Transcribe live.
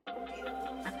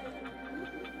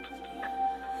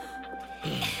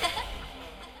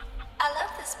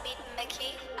beat,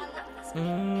 Mickey. I love this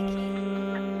beat,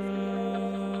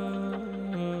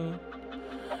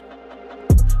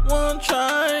 One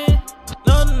trying,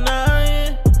 no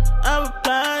denying, I'm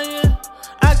applying.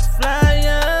 I can fly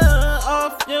ya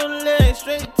off your legs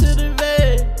straight to the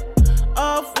bed.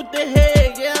 Off with the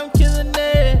head, yeah, I'm killing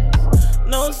it.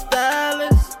 No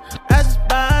stylist, I just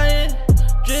buy it.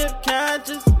 Drip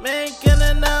conscious, make an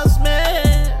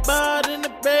announcement. Bought in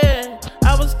the bread,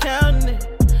 I was counting it.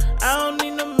 I don't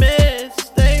need no meds,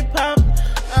 stay poppin'.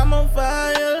 I'm on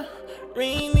fire,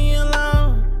 ring me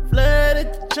along,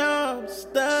 flooded the charms,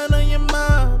 stun on your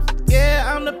moms.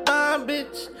 Yeah, I'm the bomb,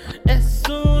 bitch. As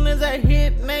soon as I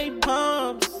hit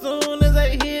napalm, soon as I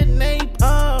hit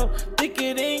napalm,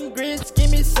 thicker than grits,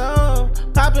 give me some.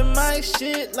 Poppin' my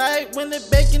shit like when they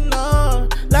baking on.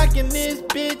 Locking this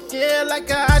bitch, yeah, like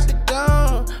a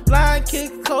octagon. Flying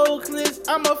kick, cold clips,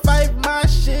 I'ma fight my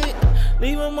shit.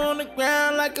 Leave him on the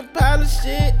ground like a pile of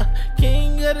shit.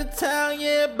 King of the town,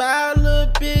 yeah, buy a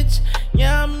little bitch.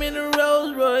 Yeah, I'm in a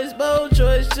Rolls Royce, bold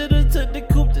choice. Should've took the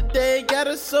coupe today. Got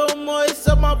it so moist,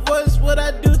 up my voice, what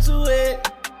I do to it.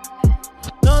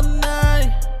 No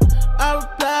deny, I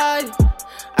reply,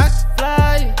 I can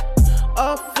fly.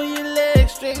 Off of your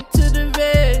legs, straight to the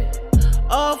bed.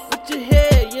 Off with your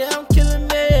head, yeah, I'm killing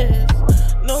this.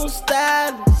 No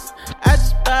stylist, I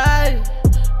just buy it.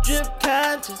 Drip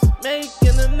conscious, make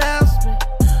an announcement.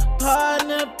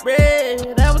 Partner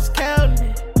bread, I was counting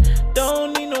it.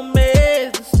 Don't need no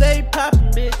meds, stay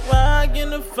poppin', bitch. Rock in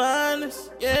the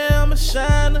finest, yeah, I'm a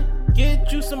shiner.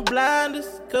 Get you some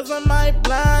blinders, cause I might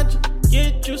blind you.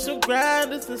 Get you some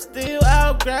grinders and still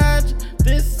outgrind you.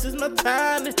 This is my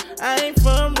timing, I ain't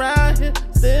from round here.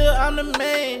 Still I'm the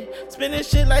man, spinning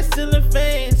shit like ceiling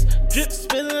fans. Drip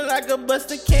spilling like a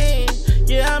busted can.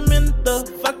 Yeah, I'm in the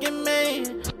fucking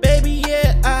man. Baby,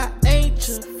 yeah, I ain't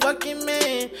your fucking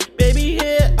man. Baby,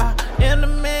 yeah, I am the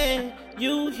man.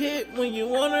 You hit when you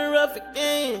wanna rough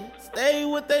again. Stay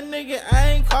with that nigga,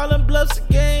 I ain't calling bluffs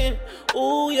again.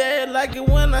 Ooh, yeah, like it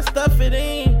when I stuff it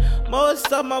in.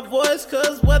 Most of my voice,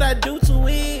 cause what I do to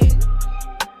it.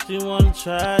 She wanna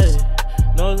try it,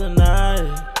 no deny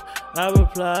it. I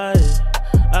reply it,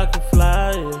 I can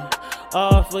fly it.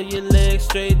 Off of your legs,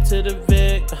 straight to the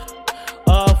Vic.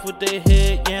 Off with the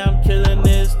head, yeah, I'm killing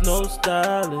this. No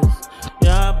stylist,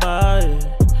 yeah, I buy it.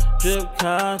 Drip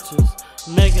conscious,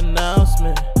 make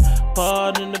announcement.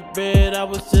 Pardon the bread, I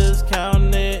was just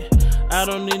counting it. I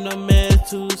don't need no meds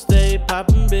to stay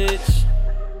poppin', bitch.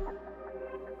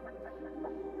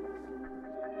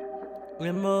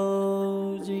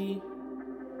 Emoji.